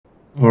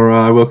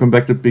Alright, welcome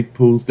back to Big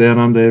Pulls Down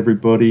Under,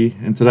 everybody,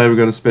 and today we've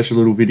got a special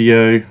little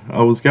video.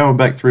 I was going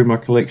back through my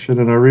collection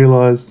and I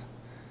realised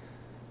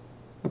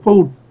I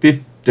pulled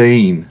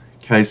 15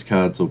 case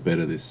cards or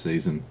better this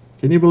season.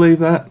 Can you believe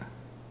that?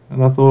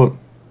 And I thought,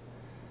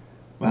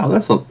 wow,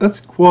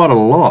 that's quite a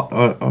lot.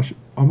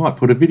 I might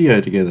put a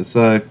video together.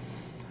 So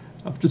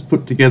I've just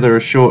put together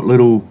a short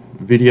little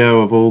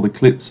video of all the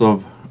clips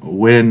of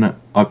when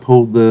I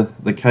pulled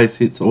the case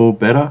hits or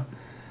better.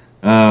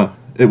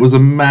 It was a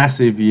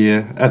massive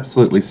year,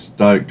 absolutely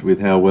stoked with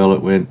how well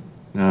it went.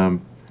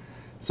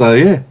 So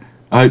yeah,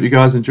 I hope you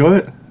guys enjoy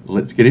it.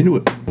 Let's get into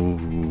it.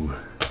 Ooh.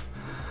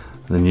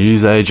 The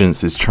news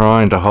agents is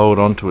trying to hold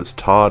on to its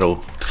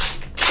title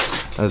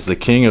as the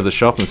king of the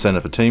shopping centre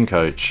for Team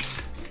Coach.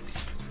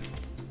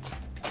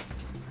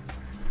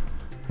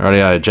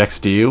 Rightio, Jack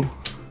Steele,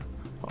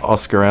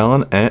 Oscar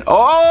Allen, and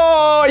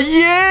oh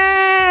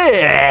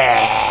yes!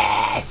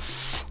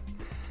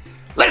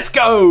 Let's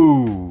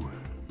go!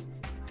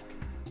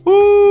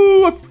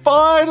 Ooh,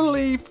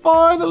 finally,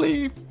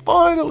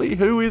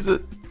 who is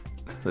it?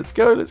 Let's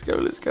go.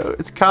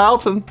 It's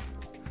Carlton.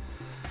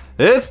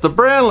 It's the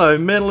Brownlow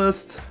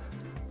medalist,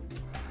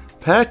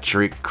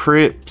 Patrick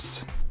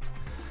Cripps,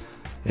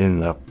 in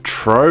the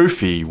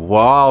trophy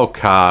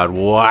wildcard.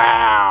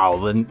 Wow,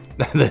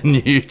 the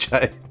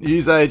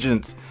news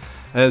agents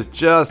has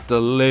just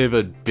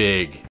delivered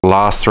big.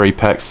 Last 3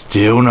 packs,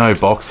 still no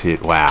box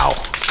hit, wow.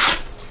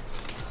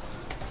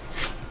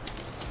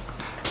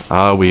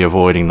 Are we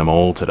avoiding them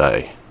all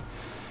today?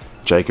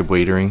 Jacob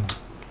Wiedering,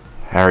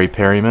 Harry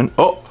Perryman.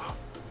 Oh!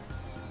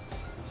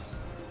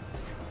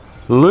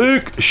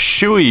 Luke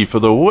Shuey for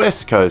the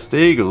West Coast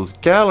Eagles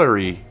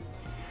Gallery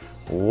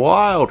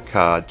wild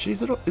card.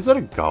 Jeez, is that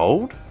a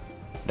gold?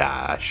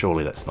 Nah,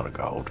 surely that's not a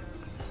gold.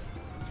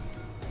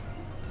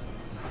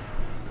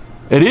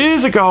 It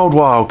is a gold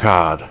wild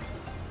card.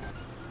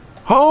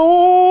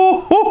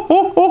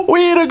 Oh,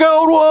 we hit a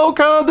gold wild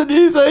card. The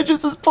news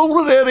agents has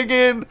pulled it out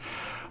again.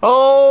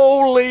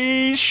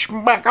 Holy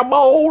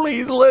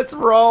schmackabolies, let's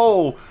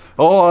roll.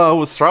 Oh, I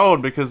was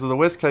thrown because of the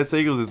West Coast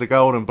Eagles is the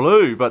gold and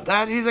blue, but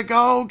that is a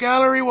gold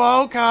gallery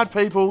wildcard,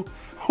 people.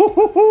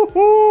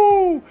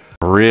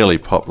 Really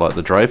popped, like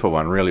the Draper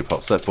one really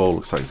pops. That ball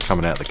looks like it's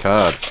coming out the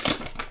card.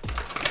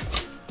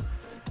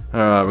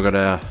 Alright, we've got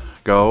our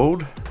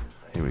gold.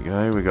 Here we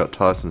go, we got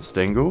Tyson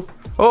Stengel.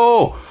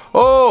 Oh!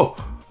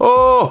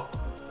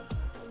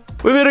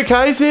 We've hit a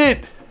case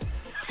hit!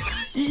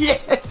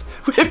 Yes!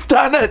 We've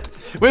done it!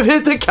 We've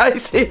hit the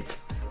case hit!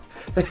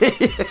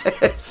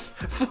 Yes!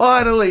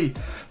 Finally!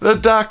 The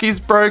duck is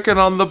broken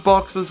on the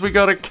boxes. We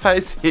got a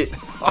case hit.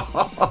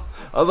 I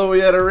thought we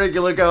had a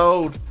regular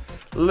gold.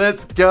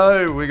 Let's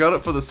go. We got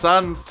it for the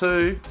Suns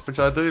too, which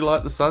I do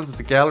like the Suns. It's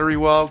a gallery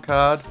wild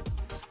card.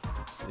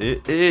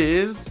 It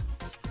is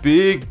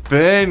Big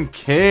Ben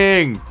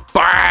King.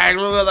 Bang!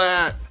 Look at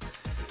that!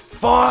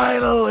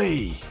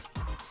 Finally!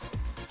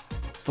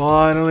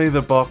 Finally,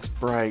 the box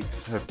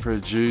breaks have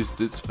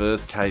produced its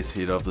first case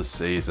hit of the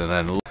season,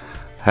 and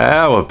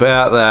how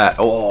about that?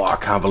 Oh, I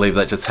can't believe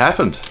that just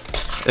happened.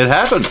 It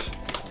happened.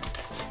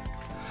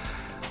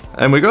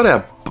 And we got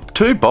our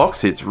 2 box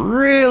hits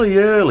really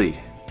early.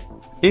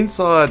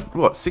 Inside,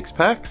 what, 6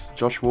 packs?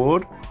 Josh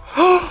Ward.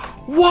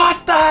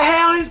 What the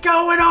hell is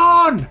going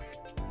on?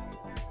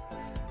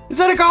 Is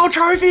that a gold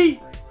trophy?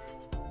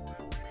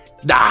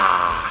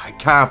 Nah, it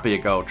can't be a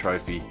gold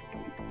trophy.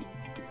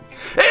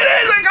 It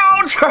is a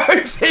gold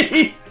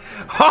trophy!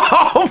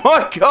 Oh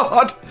my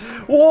god!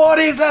 What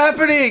is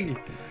happening?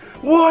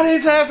 What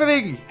is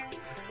happening?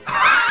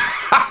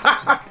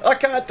 I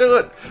can't do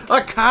it! I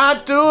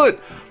can't do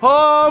it!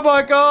 Oh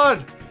my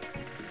god!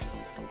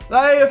 The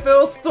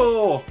AFL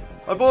store!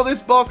 I bought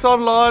this box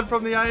online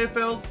from the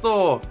AFL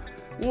store.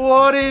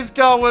 What is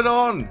going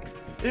on?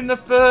 In the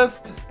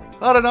first,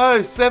 I don't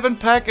know, 7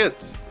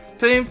 packets.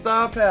 Team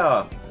Star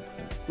Power.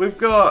 We've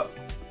got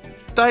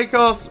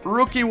Dacos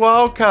rookie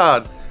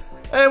wildcard,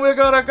 and we've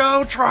got a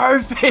gold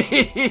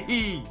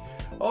trophy.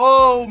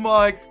 Oh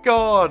my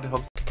god.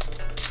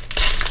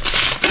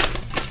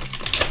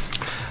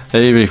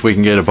 Even if we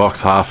can get a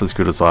box half as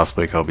good as last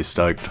week, I'll be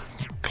stoked.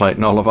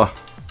 Clayton Oliver.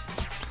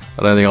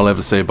 I don't think I'll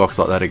ever see a box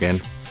like that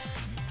again.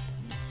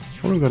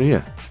 What have we got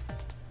here?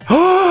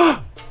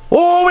 Oh,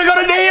 we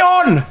got a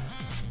neon.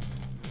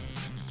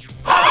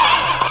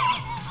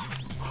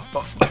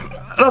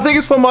 And I think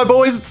it's for my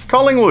boys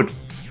Collingwood.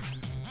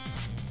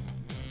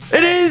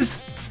 It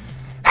is!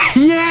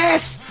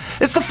 Yes!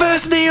 It's the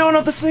first neon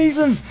of the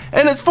season!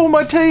 And it's for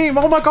my team!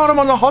 Oh my god, I'm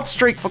on a hot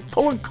streak for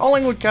pulling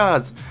Collingwood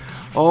cards!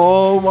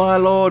 Oh my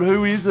lord,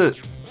 who is it?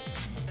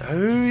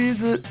 Who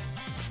is it?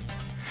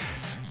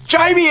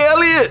 Jamie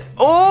Elliott!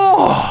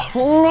 Oh,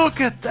 look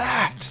at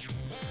that!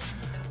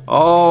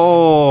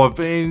 Oh, I've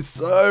been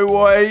so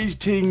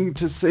waiting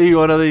to see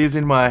one of these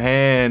in my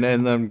hand,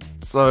 and I'm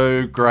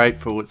so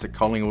grateful it's a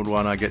Collingwood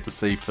one I get to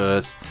see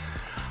first.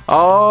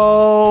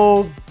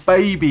 Oh,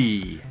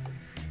 baby.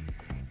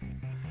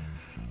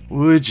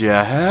 Would you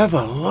have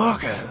a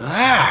look at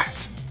that?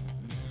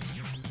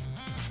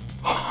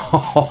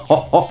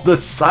 Oh, the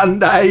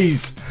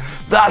Sundays!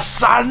 The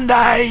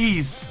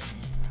Sundays!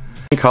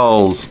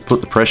 Coles put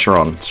the pressure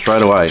on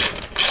straight away.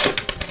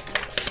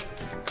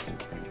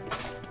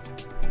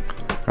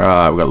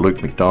 Alright, we've got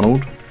Luke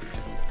McDonald,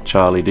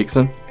 Charlie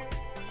Dixon.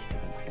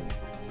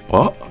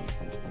 What?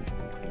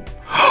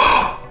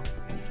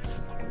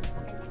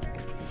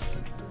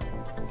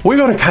 We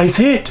got a case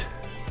hit!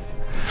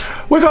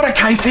 We got a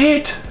case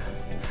hit!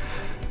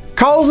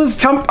 Coles has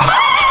come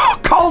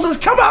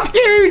up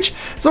huge!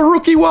 It's a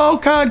rookie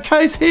wildcard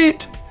case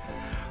hit!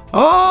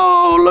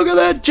 Oh, look at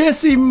that,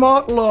 Jesse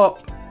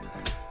Motlop!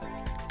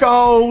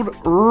 Gold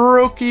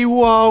rookie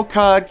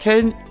wildcard.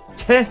 Can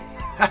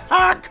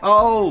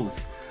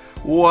Coles?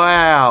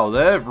 Wow,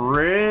 they've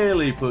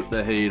really put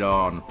the heat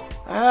on.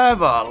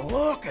 Have a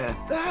look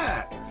at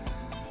that.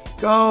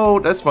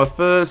 Gold, that's my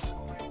first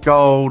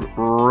gold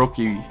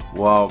rookie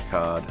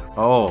wildcard.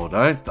 Oh,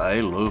 don't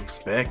they look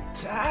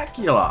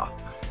spectacular?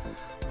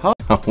 Oh,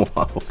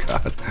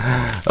 wildcard.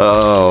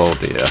 Oh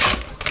dear.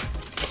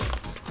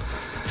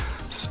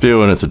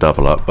 Spill and it's a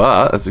double up,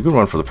 but it's a good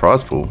one for the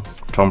prize pool.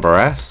 Tom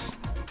Barras,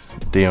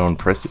 Dion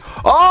Presti.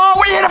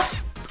 Oh, we hit a...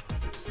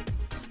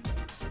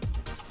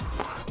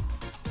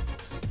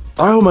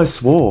 I almost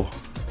swore.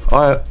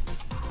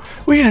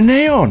 We hit a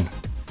neon.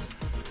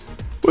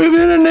 We've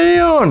hit a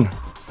neon.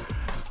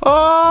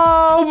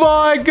 Oh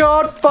my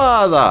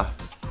Godfather.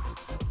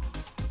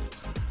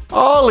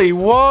 Ollie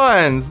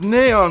Wines,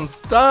 Neon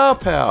Star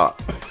Power.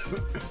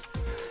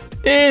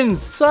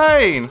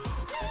 Insane.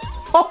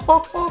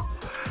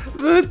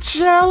 The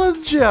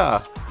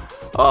Challenger.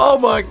 Oh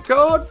my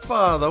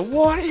Godfather,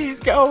 what is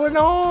going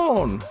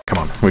on?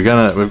 Come on, we've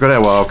got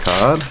our wild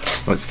card.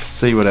 Let's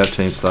see what our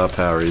team star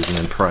power is and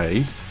then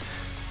pray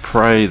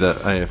that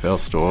AFL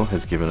Store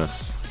has given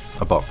us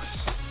a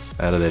box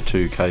out of their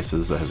 2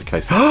 cases that has a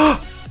case.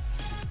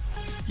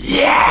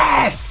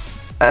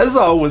 Yes! As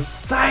I was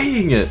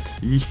saying it,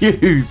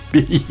 you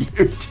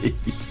beauty.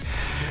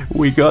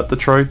 We got the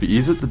trophy.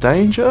 Is it the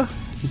Danger?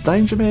 Is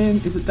Danger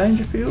Man? Is it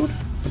Dangerfield?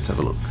 Let's have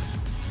a look.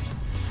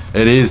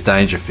 It is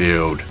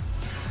Dangerfield.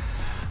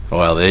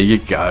 Well, there you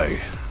go.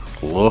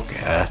 Look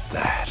at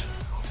that.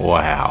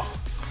 Wow.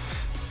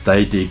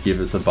 They did give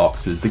us a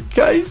box with the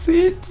case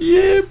hit.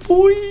 Yeah,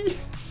 boy.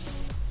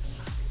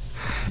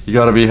 You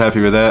got to be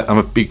happy with that. I'm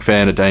a big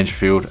fan of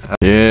Dangerfield.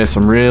 Yes,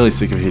 I'm really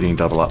sick of hitting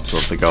double ups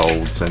of the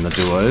golds and the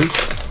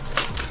duos.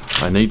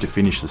 I need to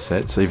finish the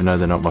sets, even though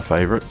they're not my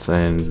favourites,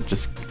 and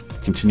just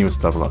continuous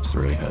double ups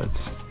really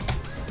hurts.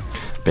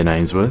 Ben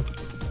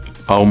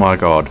Ainsworth. Oh my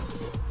god.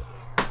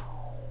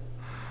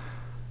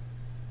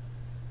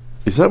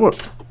 Is that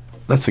what?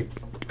 That's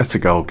a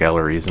gold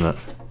gallery, isn't it?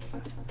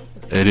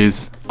 It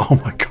is. Oh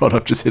my god,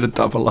 I've just hit a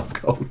double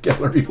up gold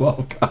gallery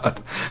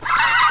wildcard.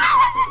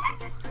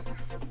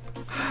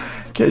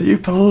 Can you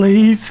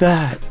believe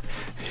that?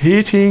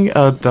 Hitting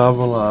a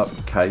double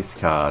up case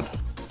card.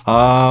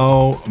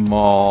 Oh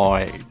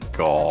my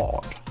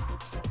god.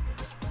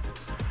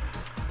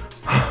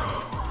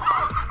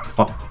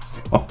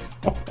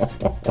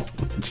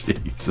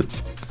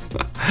 Jesus.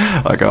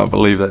 I can't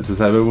believe that's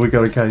just happened. We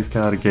got a case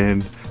card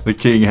again. The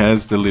King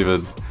has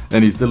delivered.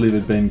 And he's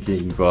delivered Ben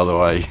King, by the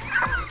way.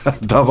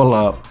 Double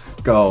up,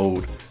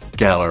 gold,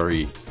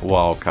 gallery,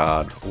 wild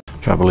card.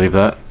 Can't believe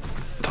that.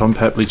 Tom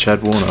Papley,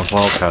 Chad Warner,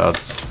 wild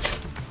cards.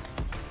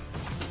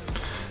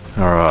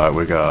 Alright,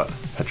 we got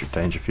Patrick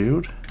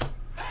Dangerfield,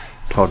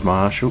 Todd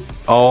Marshall.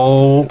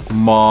 Oh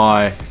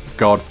my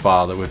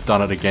Godfather, we've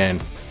done it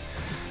again.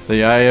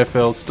 The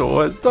AFL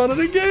Store has done it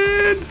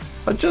again.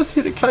 I just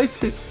hit a case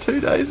hit 2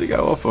 days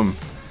ago off him.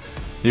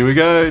 Here we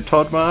go,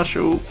 Todd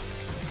Marshall.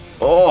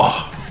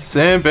 Oh,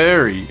 Sam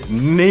Berry,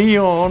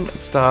 Neon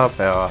Star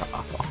Power.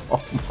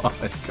 Oh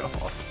my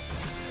god.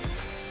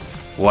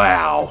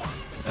 Wow.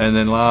 And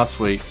then last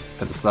week,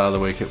 at the start of the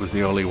week, it was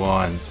the Ollie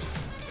Wines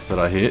that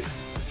I hit.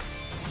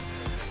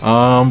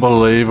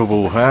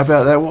 Unbelievable. How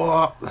about that?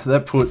 What?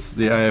 That puts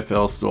the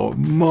AFL Store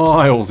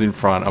miles in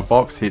front. A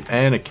box hit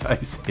and a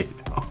case hit.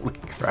 Holy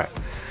crap.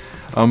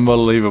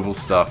 Unbelievable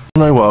stuff.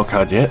 No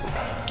wildcard yet.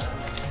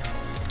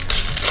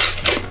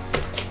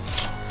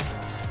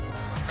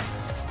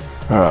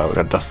 Alright, we've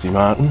got Dusty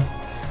Martin.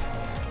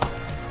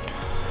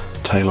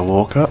 Taylor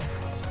Walker.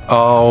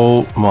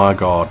 Oh my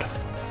god.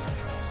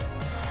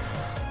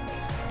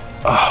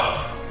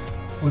 Oh,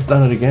 we've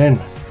done it again.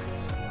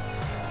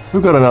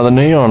 We've got another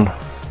neon.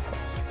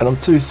 And I'm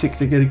too sick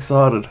to get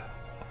excited.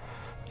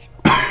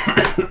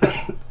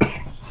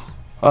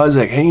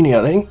 Isaac Heaney,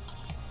 I think.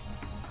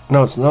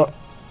 No, it's not.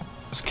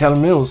 It's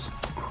Callum Mills.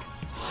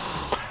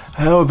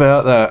 How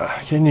about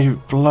that? Can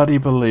you bloody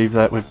believe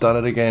that? We've done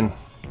it again.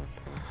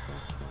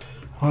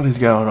 What is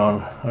going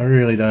on? I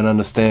really don't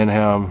understand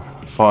how I'm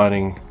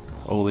finding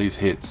all these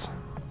hits.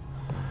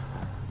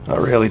 I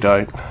really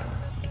don't.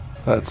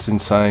 That's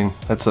insane.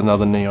 That's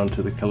another neon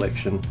to the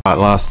collection.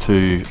 Alright, last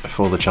 2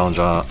 for the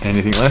challenger.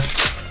 Anything left?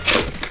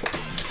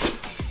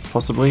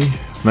 Possibly,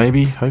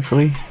 maybe,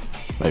 hopefully.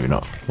 Maybe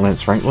not.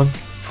 Lance Franklin.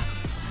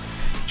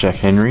 Jack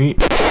Henry.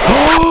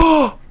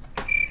 Oh!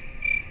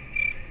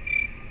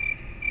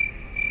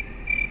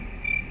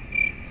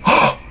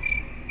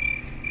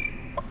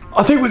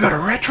 I think we got a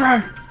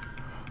retro.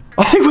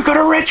 I think we got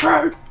a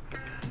retro.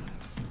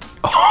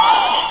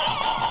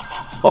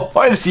 Oh,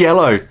 it's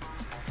yellow.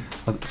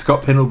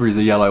 Scott Pendlebury's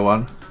a yellow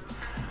one.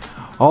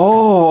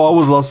 Oh, I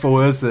was lost for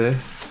words there.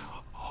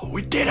 Oh,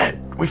 we did it.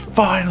 We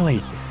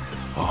finally.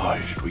 Oh,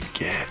 who did we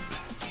get?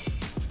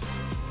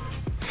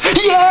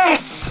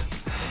 Yes!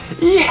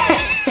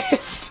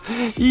 Yes!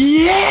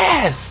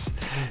 Yes!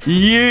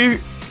 You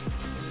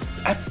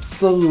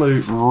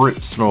absolute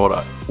rip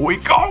snorter. We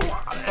got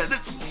one and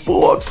it's...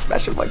 Oh, I'm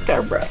smashing my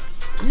camera.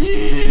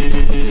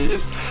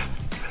 Yes!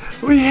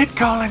 We hit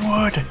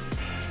Collingwood.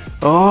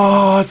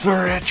 Oh, it's a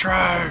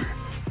retro.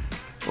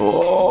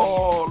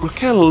 Oh, look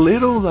how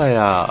little they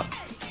are.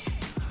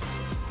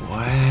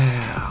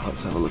 Wow.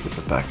 Let's have a look at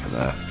the back of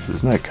that. Because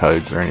there's no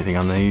codes or anything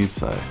on these,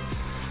 so...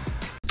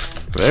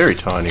 Very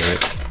tiny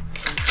rip.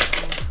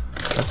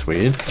 That's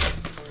weird.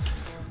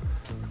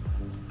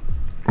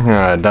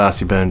 Alright,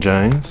 Darcy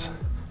Byrne-Jones.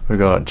 We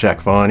got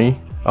Jack Viney.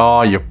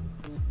 Oh,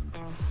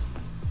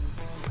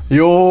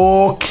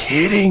 you're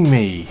kidding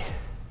me.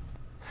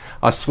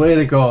 I swear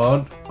to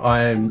God,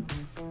 I'm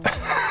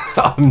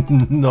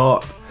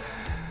not.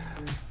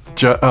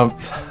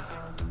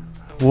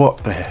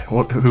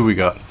 Who we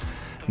got?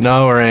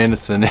 Noah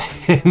Anderson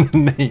in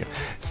the neon.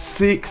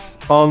 6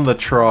 on the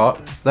trot.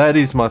 That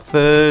is my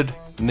 3rd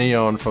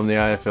neon from the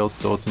AFL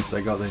store since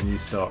they got their new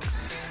stock.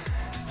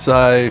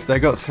 So if they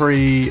got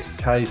 3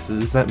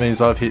 cases, that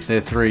means I've hit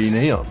their 3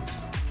 neons.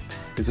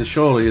 Because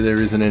surely there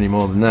isn't any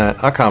more than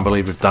that. I can't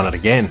believe we've done it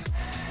again.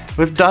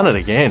 We've done it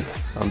again.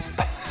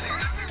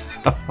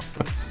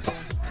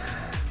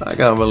 I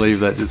can't believe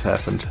that just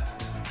happened.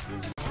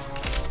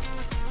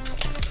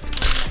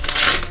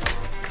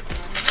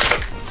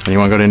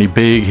 Anyone got any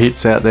big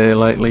hits out there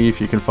lately? If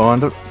you can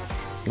find it,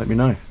 let me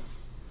know.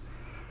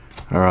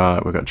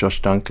 Alright, we've got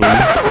Josh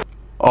Dunkley.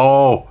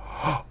 Oh!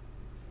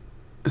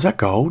 Is that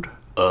gold?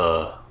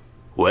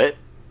 What?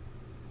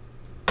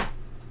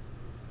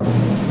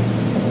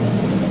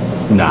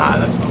 Nah,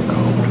 that's not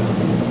gold.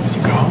 Is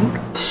it gold?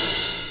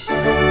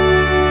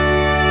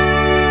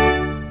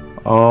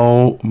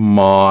 Oh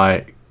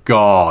my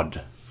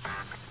God.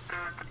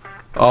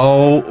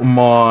 Oh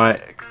my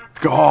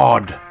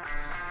God.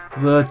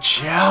 The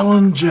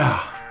Challenger.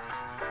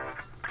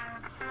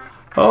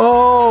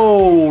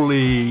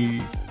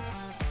 Holy.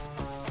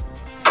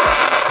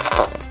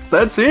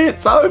 That's it.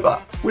 It's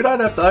over. We don't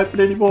have to open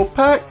any more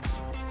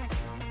packs.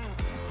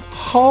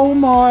 Oh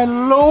my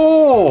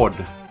Lord.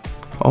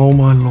 Oh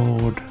my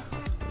Lord.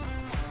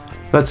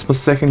 That's my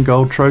 2nd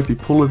gold trophy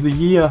pull of the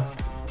year.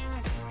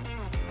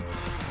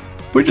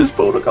 We just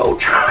pulled a gold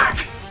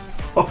trophy.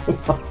 Oh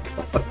my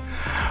God.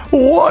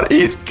 What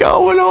is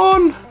going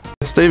on?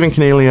 Stephen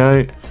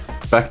Coniglio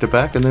back to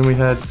back, and then we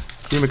had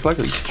Hugh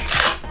McCluggage.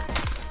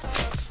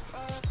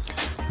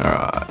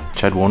 Alright,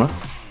 Chad Warner.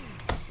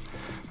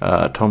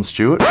 Tom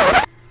Stewart.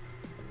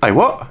 Hey,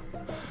 what?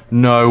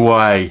 No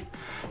way.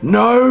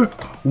 No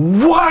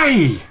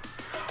way!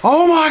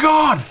 Oh my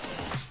God!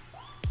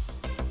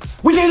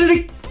 We did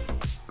it!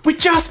 We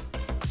just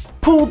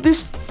pulled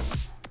this.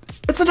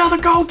 It's another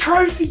gold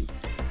trophy.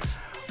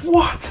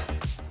 What?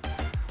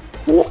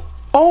 What?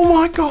 Oh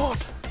my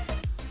God.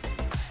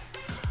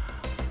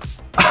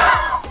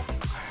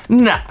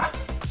 Nah.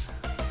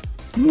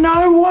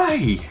 No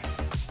way.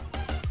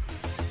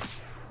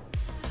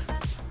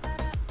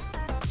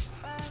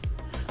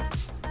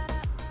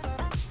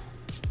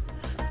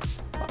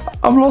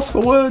 I'm lost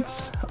for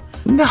words.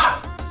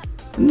 Nah.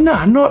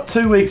 Nah, not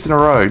 2 weeks in a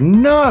row.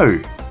 No.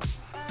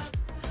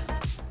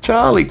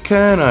 Charlie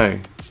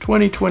Curnow,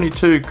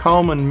 2022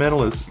 Coleman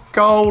medalist,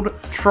 gold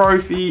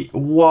trophy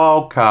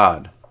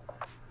wildcard.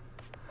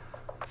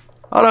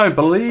 I don't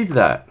believe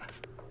that.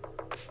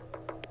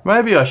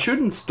 Maybe I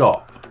shouldn't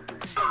stop.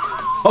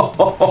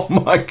 Oh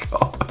my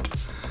God.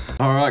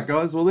 Alright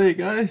guys, well there you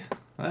go.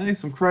 Hey,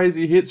 some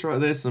crazy hits right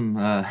there, some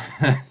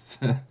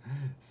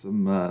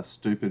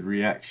stupid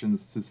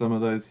reactions to some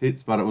of those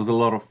hits, but it was a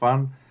lot of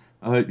fun.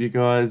 I hope you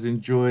guys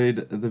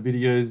enjoyed the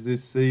videos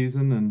this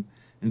season and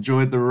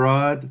enjoyed the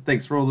ride.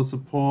 Thanks for all the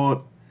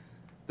support.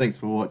 Thanks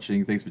for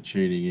watching. Thanks for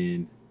tuning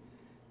in.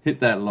 Hit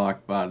that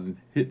like button.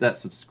 Hit that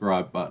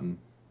subscribe button.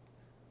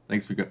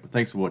 Thanks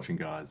for watching,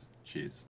 guys. Cheers.